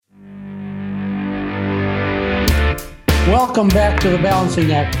Welcome back to the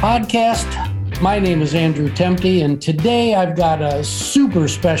Balancing Act podcast. My name is Andrew Tempe, and today I've got a super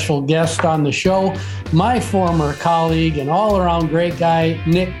special guest on the show, my former colleague and all-around great guy,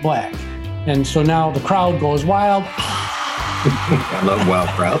 Nick Black. And so now the crowd goes wild. I love wild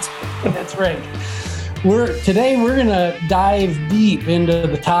crowds. That's right. Today we're going to dive deep into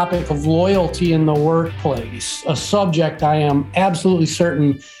the topic of loyalty in the workplace, a subject I am absolutely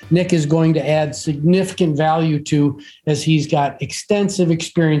certain Nick is going to add significant value to, as he's got extensive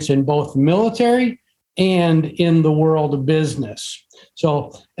experience in both military and in the world of business.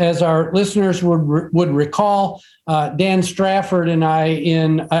 So as our listeners would recall, Dan Strafford and I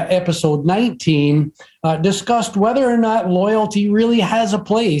in episode 19 discussed whether or not loyalty really has a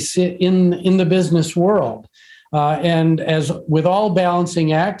place in the business world. And as with all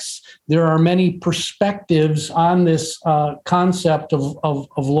balancing acts, there are many perspectives on this concept of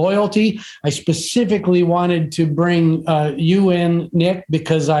loyalty. I specifically wanted to bring you in, Nick,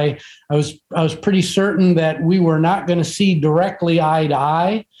 because I was pretty certain that we were not going to see directly eye to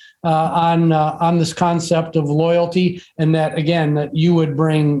eye on this concept of loyalty, and that again that you would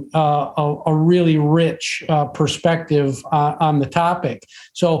bring a really rich perspective on the topic.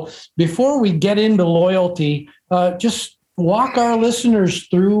 So before we get into loyalty, just walk our listeners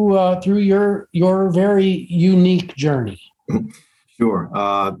through your very unique journey. Sure.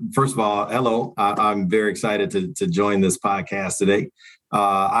 First of all, hello. I'm very excited to join this podcast today.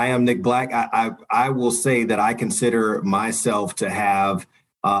 I am Nick Black. I will say that I consider myself to have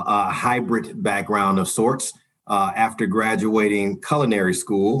a hybrid background of sorts. After graduating culinary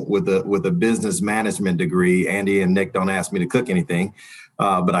school with a business management degree, Andy and Nick don't ask me to cook anything,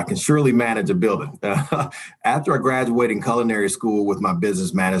 but I can surely manage a building. After I graduated in culinary school with my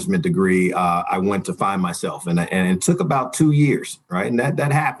business management degree, I went to find myself, and it took about 2 years, right? And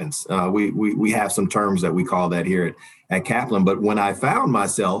that happens. We have some terms that we call that here at Kaplan. But when I found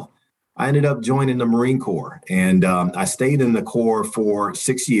myself, I ended up joining the Marine Corps, and I stayed in the Corps for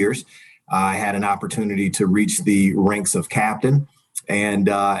 6 years. I had an opportunity to reach the ranks of captain and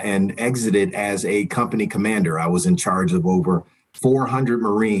exited as a company commander. I was in charge of over 400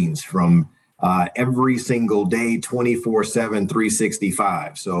 Marines from every single day, 24/7,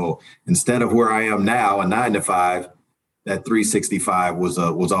 365. So instead of where I am now, a 9 to 5, that 365 was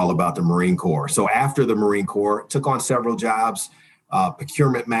all about the Marine Corps. So after the Marine Corps, took on several jobs.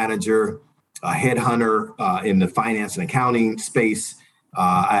 Procurement manager, a headhunter in the finance and accounting space.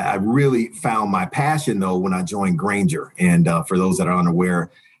 I really found my passion, though, when I joined Grainger. And for those that are unaware,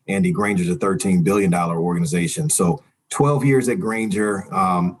 Andy, Grainger's a $13 billion organization. So 12 years at Grainger,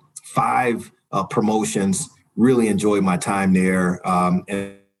 5 promotions, really enjoyed my time there.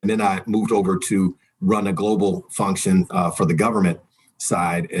 And then I moved over to run a global function for the government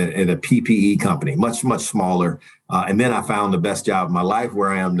side at a PPE company, much, much smaller. And then I found the best job of my life, where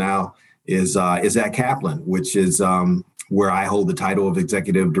I am now, is at Kaplan, which is where I hold the title of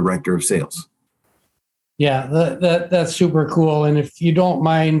Executive Director of Sales. Yeah, that's super cool. And if you don't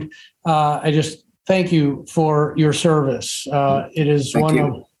mind, I just thank you for your service. It is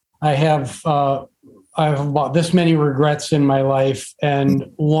I have about this many regrets in my life,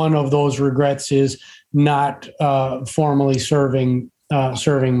 and one of those regrets is not formally serving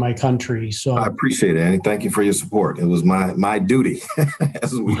my country. So I appreciate it, Andy. Thank you for your support. It was my duty,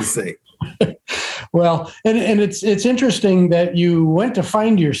 as we say. Well, and it's interesting that you went to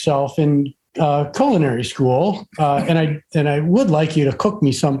find yourself in culinary school, and I would like you to cook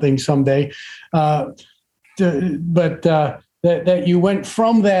me something someday. But that you went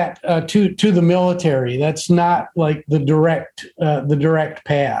from that to the military. That's not like the direct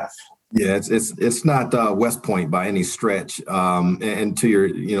path. Yeah, it's not West Point by any stretch. And to your,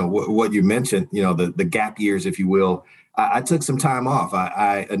 what you mentioned, the gap years, if you will, I took some time off.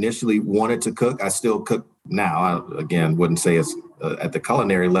 I initially wanted to cook. I still cook now. I, again, wouldn't say it's at the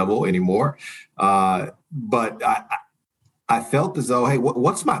culinary level anymore. But I felt as though, hey,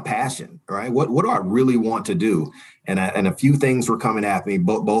 what's my passion, right? What do I really want to do? And a few things were coming at me.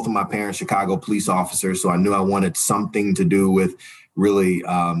 Both of my parents, Chicago police officers, so I knew I wanted something to do with really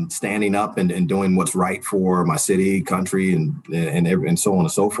standing up and doing what's right for my city, country, and so on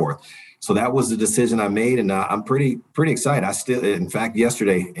and so forth. So that was the decision I made, and I'm pretty excited. I still, in fact,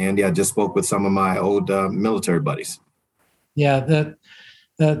 yesterday, Andy, I just spoke with some of my old military buddies. Yeah,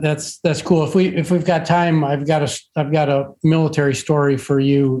 that's cool. If we've got time, I've got a military story for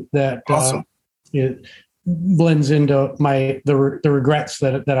you that awesome. It blends into the regrets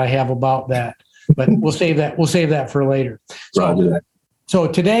that I have about that. But we'll save that for later. So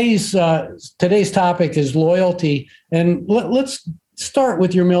today's topic is loyalty, and let's start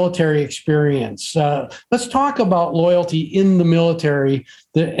with your military experience. Let's talk about loyalty in the military,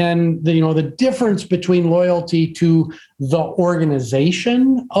 the difference between loyalty to the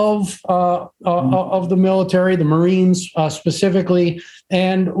organization of the military, the Marines specifically,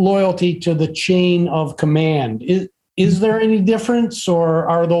 and loyalty to the chain of command. Is there any difference, or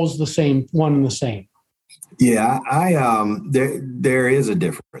are those the same, one and the same? Yeah, there is a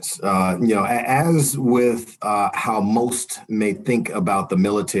difference. As with how most may think about the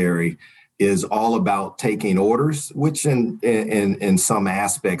military is all about taking orders, which in some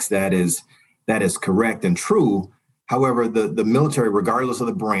aspects that is correct and true. However, the military, regardless of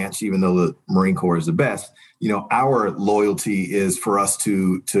the branch, even though the Marine Corps is the best, our loyalty is for us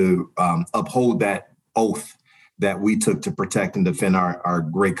to uphold that oath that we took to protect and defend our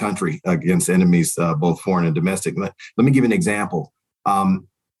great country against enemies, both foreign and domestic. Let me give you an example.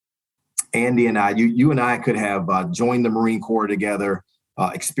 Andy and I, you and I could have joined the Marine Corps together,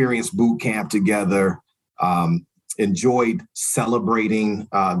 experienced boot camp together, enjoyed celebrating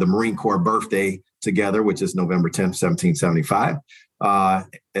the Marine Corps birthday together, which is November 10th, 1775.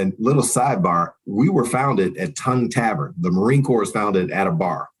 And little sidebar, we were founded at Tongue Tavern. The Marine Corps was founded at a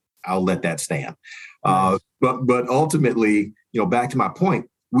bar. I'll let that stand. But ultimately, back to my point,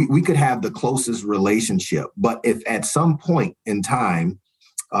 we could have the closest relationship. But if at some point in time,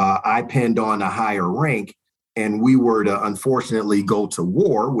 I pinned on a higher rank and we were to unfortunately go to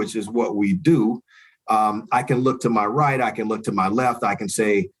war, which is what we do, I can look to my right, I can look to my left, I can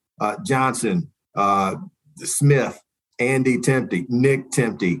say, Johnson, Smith, Andy Tempty, Nick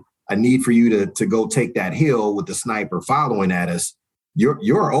Tempty, I need for you to go take that hill with the sniper following at us.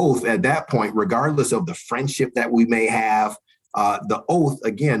 Your oath at that point, regardless of the friendship that we may have, the oath,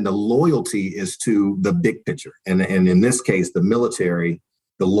 again, the loyalty is to the big picture. And in this case, the military,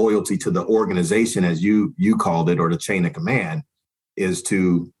 the loyalty to the organization, as you called it, or the chain of command, is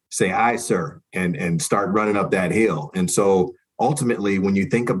to say, aye, sir, and start running up that hill. And so ultimately, when you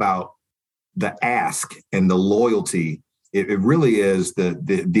think about the ask and the loyalty, it really is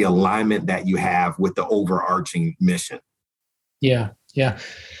the alignment that you have with the overarching mission. Yeah.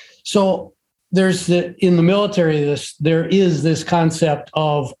 So in the military, there is this concept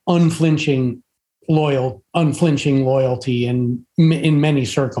of unflinching loyalty in many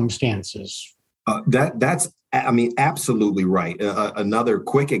circumstances. That's absolutely right. Another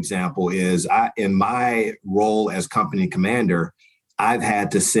quick example is in my role as company commander, I've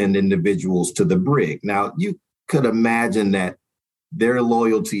had to send individuals to the brig. Now, you could imagine that their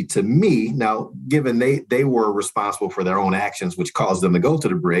loyalty to me, now, given they were responsible for their own actions, which caused them to go to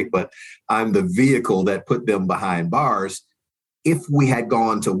the brig, but I'm the vehicle that put them behind bars. If we had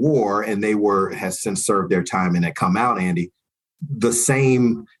gone to war and they has since served their time and had come out, Andy, the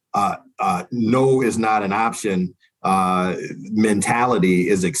same no is not an option mentality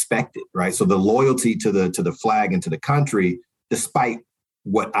is expected, right? So the loyalty to the flag and to the country, despite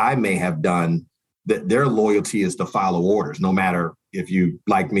what I may have done, that their loyalty is to follow orders, no matter if you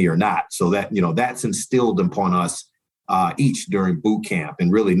like me or not. So that, that's instilled upon us each during boot camp,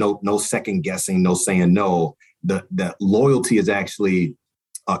 and really no second guessing, no saying no. The loyalty is actually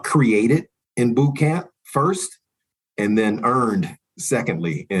created in boot camp first, and then earned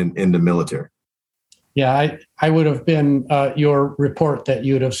secondly in the military. Yeah, I would have been your report that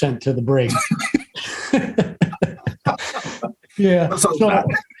you would have sent to the brig. Yeah. So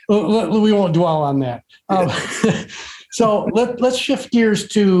we won't dwell on that. So let's shift gears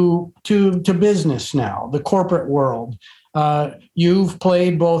to business now, the corporate world. You've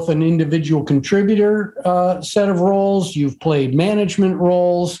played both an individual contributor set of roles. You've played management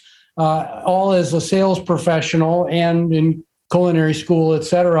roles, all as a sales professional and in culinary school, et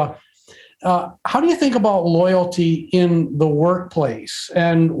cetera. How do you think about loyalty in the workplace,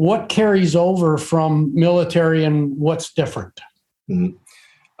 and what carries over from military and what's different?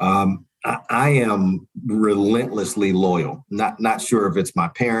 Mm-hmm. I am relentlessly loyal. Not sure if it's my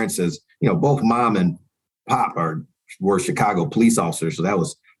parents, as both mom and pop were Chicago police officers, so that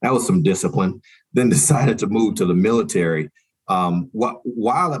was some discipline. Then decided to move to the military.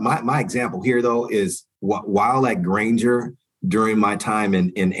 While my example here though is while at Granger during my time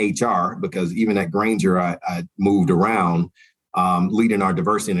in HR, because even at Granger I moved around leading our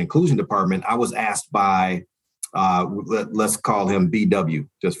diversity and inclusion department. I was asked by let's call him BW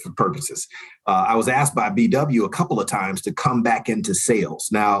just for purposes. I was asked by BW a couple of times to come back into sales.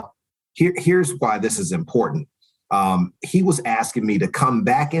 Now, here's why this is important. He was asking me to come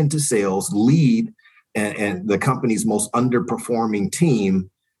back into sales, lead and the company's most underperforming team,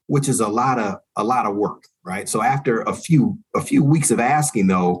 which is a lot of work, right? So after a few weeks of asking,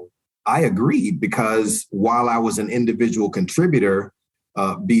 though, I agreed because while I was an individual contributor,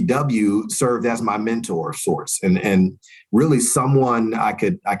 BW served as my mentor of sorts, and really someone I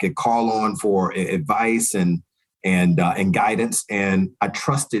could call on for advice and guidance, and I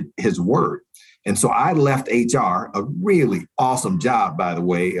trusted his word. And so I left HR, a really awesome job, by the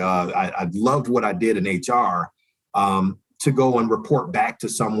way. I loved what I did in HR, to go and report back to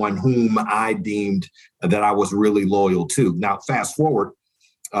someone whom I deemed that I was really loyal to. Now, fast forward,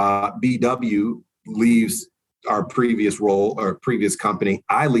 BW leaves our previous role or previous company.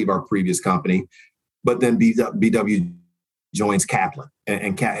 I leave our previous company, but then BW joins Kaplan,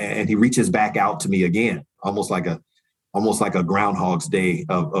 and he reaches back out to me again, almost like a Groundhog's Day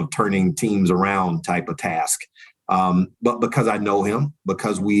of turning teams around type of task. But because I know him,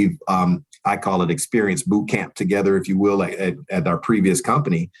 because we've, I call it experience boot camp together, if you will, at our previous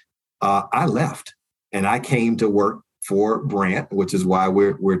company, I left and I came to work for Brant, which is why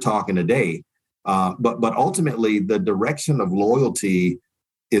we're talking today. But ultimately, the direction of loyalty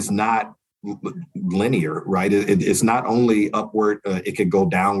is not linear, right? It's not only upward, it could go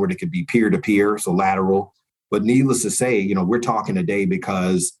downward, it could be peer-to-peer, so lateral. But needless to say, we're talking today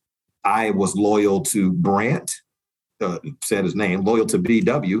because I was loyal to Brant, said his name, loyal to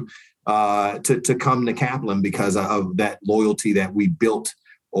BW, to come to Kaplan because of that loyalty that we built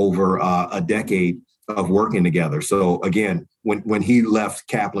over a decade of working together. So again, when he left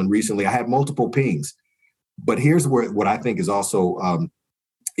Kaplan recently, I had multiple pings. But here's what I think is also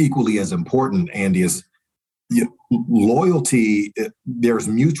equally as important, Andy, is loyalty. There's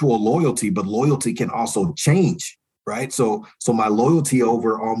mutual loyalty, but loyalty can also change, right? So my loyalty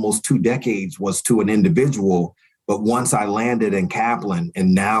over almost 2 decades was to an individual, but once I landed in Kaplan,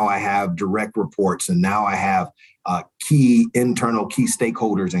 and now I have direct reports, and now I have key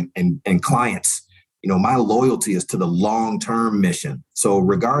stakeholders and clients. My loyalty is to the long-term mission. So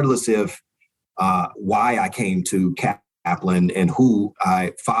regardless if why I came to Kaplan and who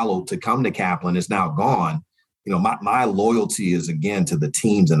I followed to come to Kaplan is now gone, my loyalty is again to the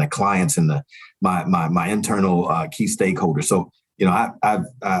teams and the clients and my internal key stakeholders. So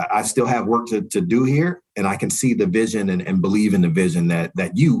I still have work to do here, and I can see the vision and believe in the vision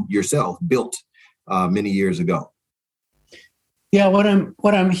that you yourself built many years ago. Yeah, what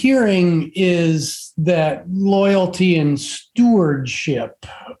I'm hearing is that loyalty and stewardship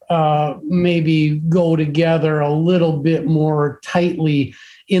maybe go together a little bit more tightly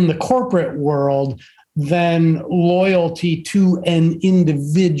in the corporate world than loyalty to an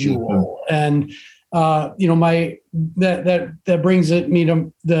individual. Mm-hmm. And that brings me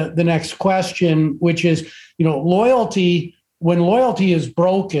to the next question, which is, loyalty. When loyalty is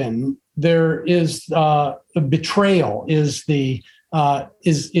broken, there is betrayal is the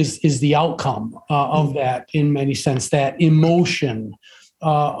outcome of that in many sense, that emotion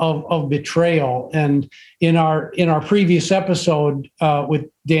of betrayal. And in our previous episode with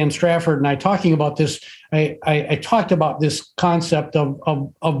Dan Strafford and I talking about this, I talked about this concept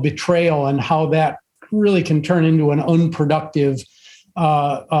of betrayal and how that really can turn into an unproductive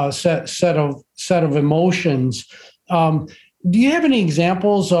set of emotions. Do you have any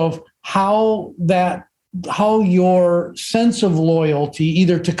examples of how your sense of loyalty,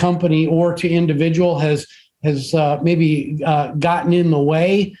 either to company or to individual, has maybe gotten in the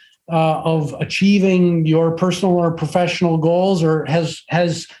way of achieving your personal or professional goals, or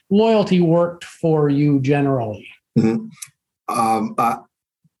has loyalty worked for you generally? Mm-hmm.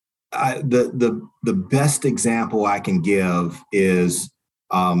 The best example I can give is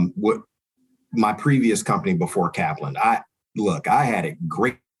what my previous company before Kaplan. I had it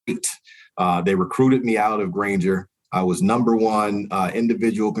great. They recruited me out of Grainger. I was number one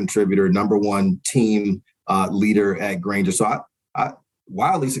individual contributor, number one team leader at Grainger. So I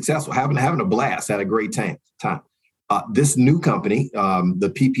wildly successful, having a blast, had a great time. This new company,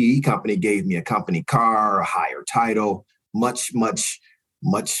 the PPE company, gave me a company car, a higher title, much more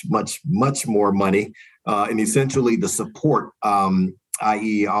money, and essentially the support,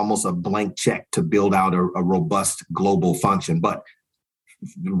 i.e. almost a blank check to build out a robust global function. But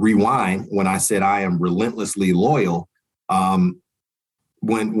rewind, when I said I am relentlessly loyal,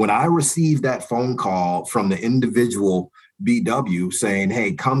 when I received that phone call from the individual BW saying,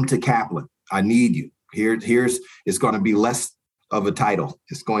 "Hey, come to Kaplan, I need you. It's going to be less of a title.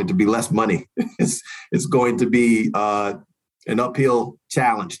 It's going to be less money. It's going to be an uphill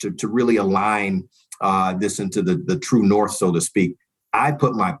challenge to really align this into the true north, so to speak." I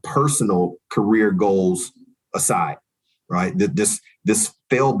put my personal career goals aside, right? This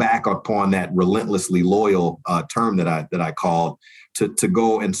fell back upon that relentlessly loyal term that I called to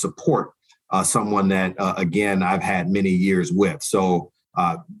go and support someone that, again, I've had many years with. So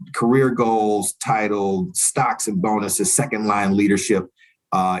career goals, title, stocks and bonuses, second line leadership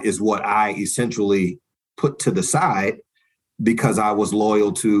is what I essentially put to the side because I was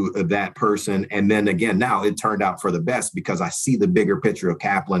loyal to that person. And then again, now it turned out for the best because I see the bigger picture of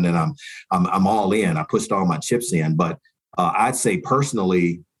Kaplan and I'm all in. I pushed all my chips in. But I'd say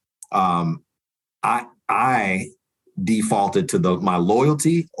personally, I defaulted to my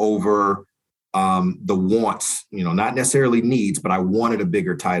loyalty over the wants, not necessarily needs, but I wanted a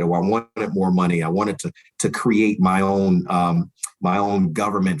bigger title. I wanted more money. I wanted to create my own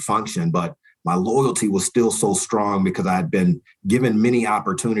government function, but my loyalty was still so strong because I had been given many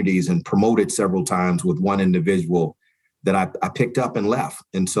opportunities and promoted several times with one individual that I picked up and left.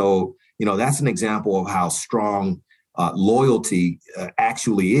 And so, that's an example of how strong loyalty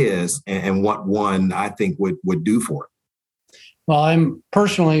actually is and what one, I think, would do for it. Well, I'm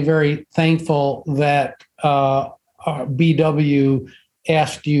personally very thankful that BW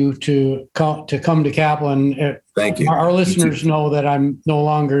asked you to come to Kaplan. Thank you. Our listeners know that I'm no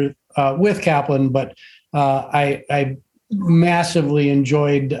longer with Kaplan, but I massively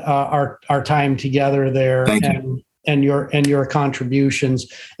enjoyed our time together there. Thank you. And your contributions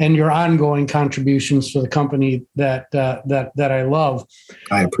and your ongoing contributions to the company that I love.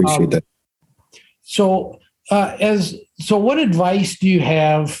 I appreciate that. So what advice do you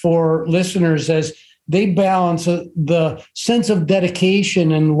have for listeners as they balance the sense of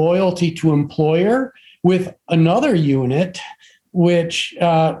dedication and loyalty to employer with another unit, which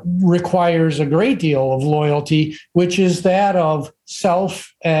requires a great deal of loyalty, which is that of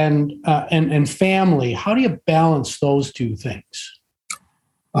self and family? How do you balance those two things?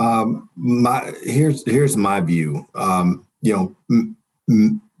 Here's my view.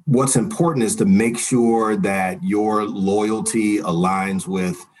 What's important is to make sure that your loyalty aligns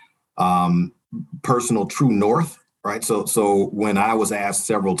with personal true north, right? So when I was asked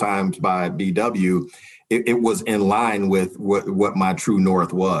several times by BW, it was in line with what my true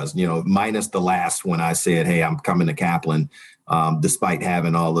north was, minus the last when I said, hey, I'm coming to Kaplan, despite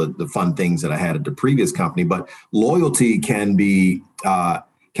having all the fun things that I had at the previous company. But loyalty can be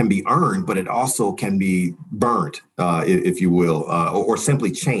earned, but it also can be burned, if you will, or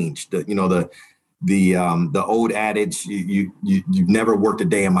simply changed. The old adage, you've never worked a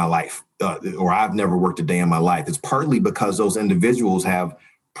day in my life, or I've never worked a day in my life. It's partly because those individuals have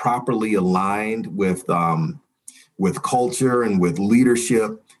properly aligned with culture and with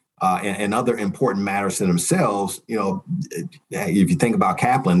leadership and other important matters to themselves. If you think about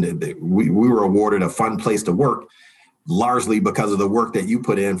Kaplan, we were awarded a fun place to work, largely because of the work that you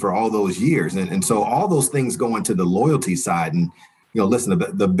put in for all those years. And so all those things go into the loyalty side. And, listen,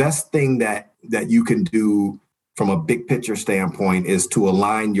 the best thing that you can do from a big picture standpoint is to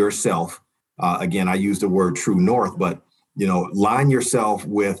align yourself. Again, I use the word true north, but, line yourself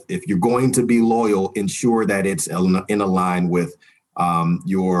with, if you're going to be loyal, ensure that it's in line with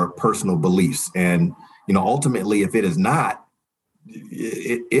your personal beliefs. And, ultimately, if it is not,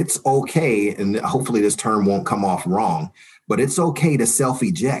 it's okay, and hopefully this term won't come off wrong, but it's okay to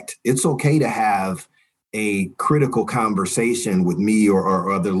self-eject. It's okay to have a critical conversation with me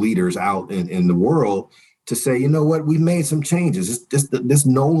or other leaders out in the world to say, you know what, we've made some changes. This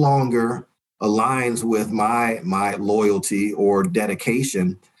no longer aligns with my loyalty or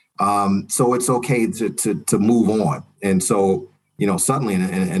dedication. So it's okay to move on. And so, suddenly,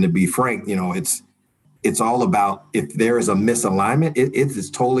 and to be frank, it's all about, if there is a misalignment, it is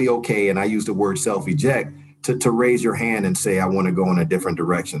totally okay. And I use the word self-eject to raise your hand and say, I want to go in a different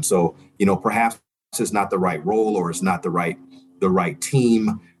direction. So, perhaps it's not the right role, or it's not the right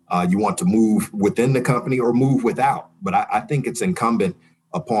team. You want to move within the company or move without. But I think it's incumbent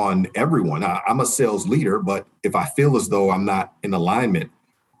upon everyone. I'm a sales leader, but if I feel as though I'm not in alignment,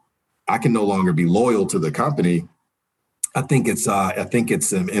 I can no longer be loyal to the company. I think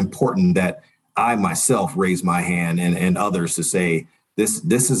it's important that I myself raise my hand and others to say,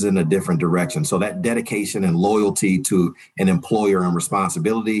 this is in a different direction. So that dedication and loyalty to an employer and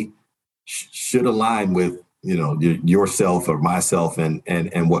responsibility should align with, yourself or myself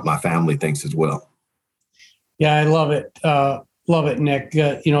and what my family thinks as well. Yeah, I love it. Love it, Nick.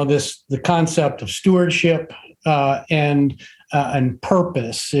 The concept of stewardship and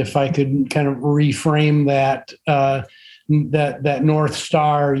purpose, if I could kind of reframe that, that North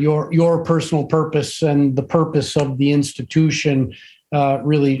Star, your personal purpose and the purpose of the institution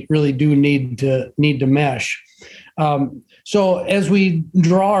really do need to mesh. So as we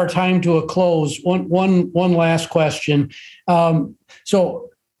draw our time to a close, one last question. So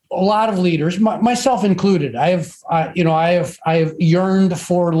a lot of leaders, myself included, I have yearned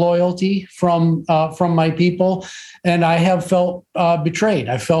for loyalty from my people, and I have felt betrayed.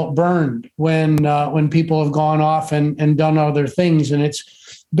 I felt burned when people have gone off and done other things, and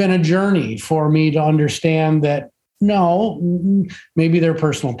it's been a journey for me to understand that no, maybe their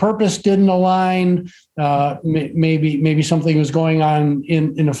personal purpose didn't align. Maybe something was going on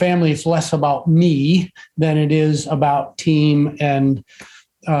in a family. It's less about me than it is about team and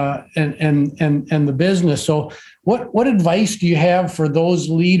the business. So what advice do you have for those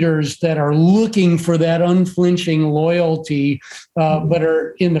leaders that are looking for that unflinching loyalty, but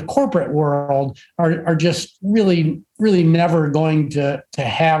are in the corporate world are just really never going to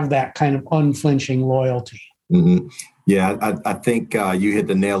have that kind of unflinching loyalty? Mm-hmm. Yeah, I think you hit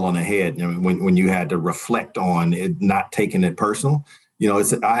the nail on the head. You know, when you had to reflect on it, not taking it personal.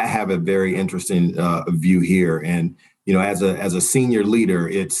 I have a very interesting view here, and as a senior leader,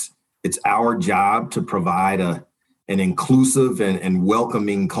 it's our job to provide an inclusive and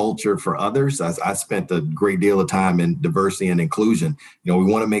welcoming culture for others. I spent a great deal of time in diversity and inclusion. We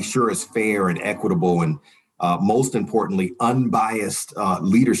want to make sure it's fair and equitable, and most importantly, unbiased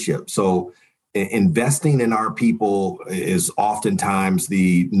leadership. So investing in our people is oftentimes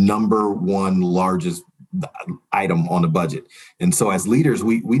the number one largest item on the budget. And so as leaders,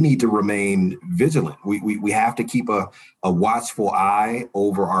 we need to remain vigilant. We have to keep a watchful eye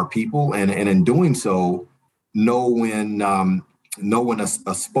over our people. And in doing so, know when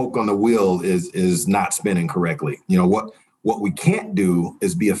a spoke on the wheel is not spinning correctly. What we can't do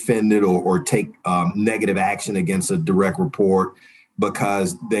is be offended or take negative action against a direct report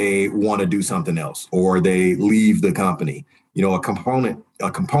because they want to do something else or they leave the company. A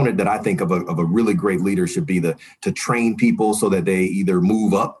component that I think of a really great leader should be to train people so that they either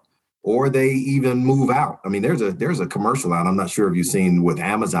move up or they even move out. I mean, there's a commercial out, I'm not sure if you've seen, with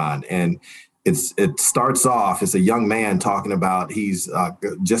Amazon, and it starts off as a young man talking about he's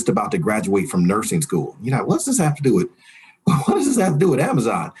just about to graduate from nursing school. What does this have to do with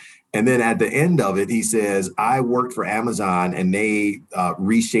Amazon? And then at the end of it, he says, I worked for Amazon and they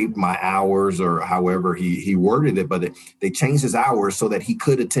reshaped my hours, or however he worded it, but they changed his hours so that he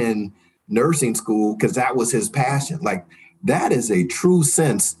could attend nursing school because that was his passion. Like, that is a true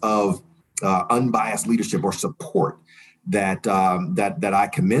sense of unbiased leadership or support that I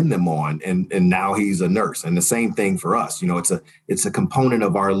commend them on. And now he's a nurse. And the same thing for us. It's a component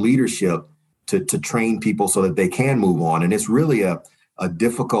of our leadership to train people so that they can move on. And it's really a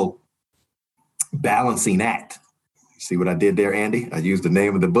difficult balancing act. See what I did there, Andy? I used the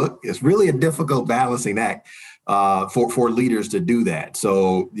name of the book. It's really a difficult balancing act for leaders to do that.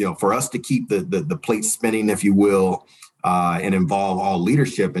 So, for us to keep the plate spinning, if you will, and involve all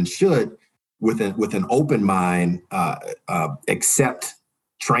leadership, and should, with an open mind, accept,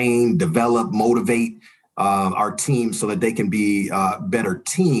 train, develop, motivate our teams so that they can be better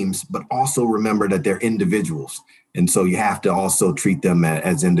teams, but also remember that they're individuals. And so you have to also treat them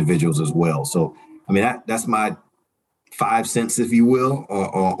as individuals as well. So, I mean, that's my 5 cents, if you will,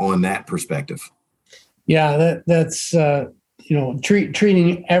 on that perspective. Yeah, that's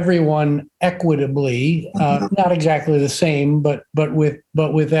treating everyone equitably, not exactly the same, but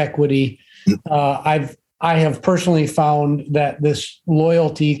with equity. I have personally found that this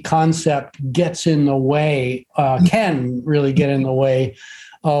loyalty concept gets in the way, can really get in the way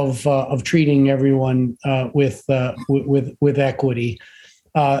of treating everyone with equity.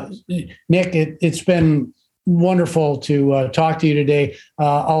 Nick, it's been wonderful to talk to you today.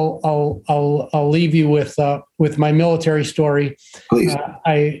 I'll leave you with my military story. Please.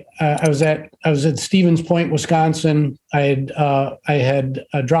 I was at Stevens Point, Wisconsin. I had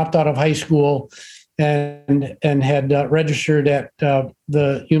dropped out of high school and had registered at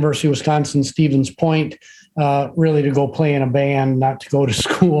the University of Wisconsin Stevens Point. Really to go play in a band, not to go to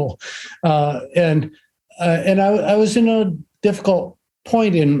school. And I was in a difficult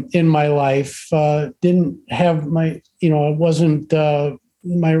point in my life. Didn't have my, it wasn't,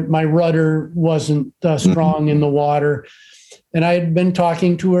 my rudder wasn't strong in the water. And I had been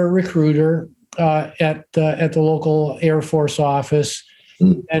talking to a recruiter at the local Air Force office.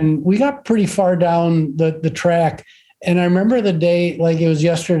 And we got pretty far down the track. And I remember the day like it was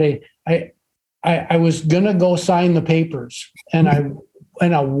yesterday. I was going to go sign the papers, and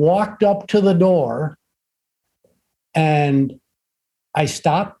I walked up to the door and I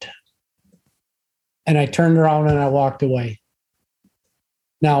stopped and I turned around and I walked away.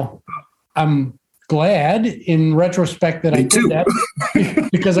 Now, I'm glad in retrospect that I did that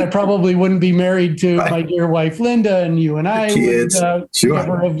because I probably wouldn't be married to my dear wife, Linda, and you and I would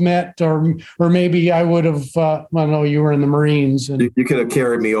never have met, or maybe I would have, no, you were in the Marines. And you could have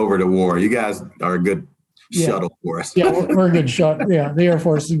carried me over to war. You guys are a good shuttle for us. Yeah, we're a good shuttle. Yeah, the Air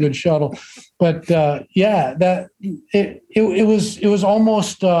Force is a good shuttle. But it was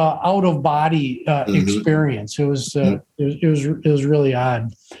almost out of body experience. It was really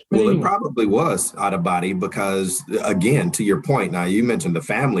odd. But well, anyway. It probably was out of body because, again, to your point, now you mentioned the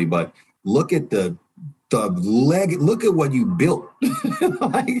family, but look at the leg. Look at what you built.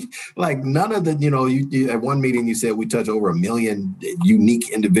 like none of the, you at one meeting you said we touch over 1 million unique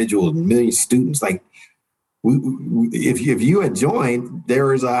individuals, 1 million students. Like, if you had joined,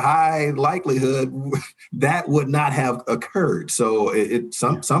 there is a high likelihood that would not have occurred. So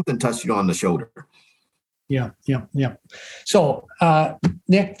something touched you on the shoulder. Yeah. So,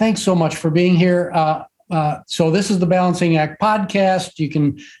 Nick, thanks so much for being here. So this is the Balancing Act podcast. You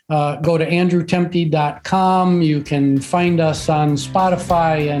can go to andrewtempte.com. You can find us on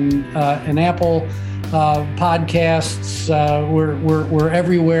Spotify and Apple podcasts. We're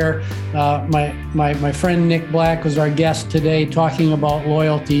everywhere. My friend Nick Black was our guest today talking about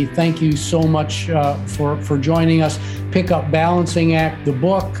loyalty. Thank you so much for joining us. Pick up Balancing Act, the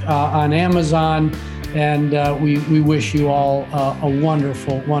book, on Amazon. And we wish you all a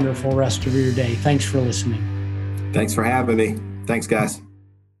wonderful, wonderful rest of your day. Thanks for listening. Thanks for having me. Thanks, guys.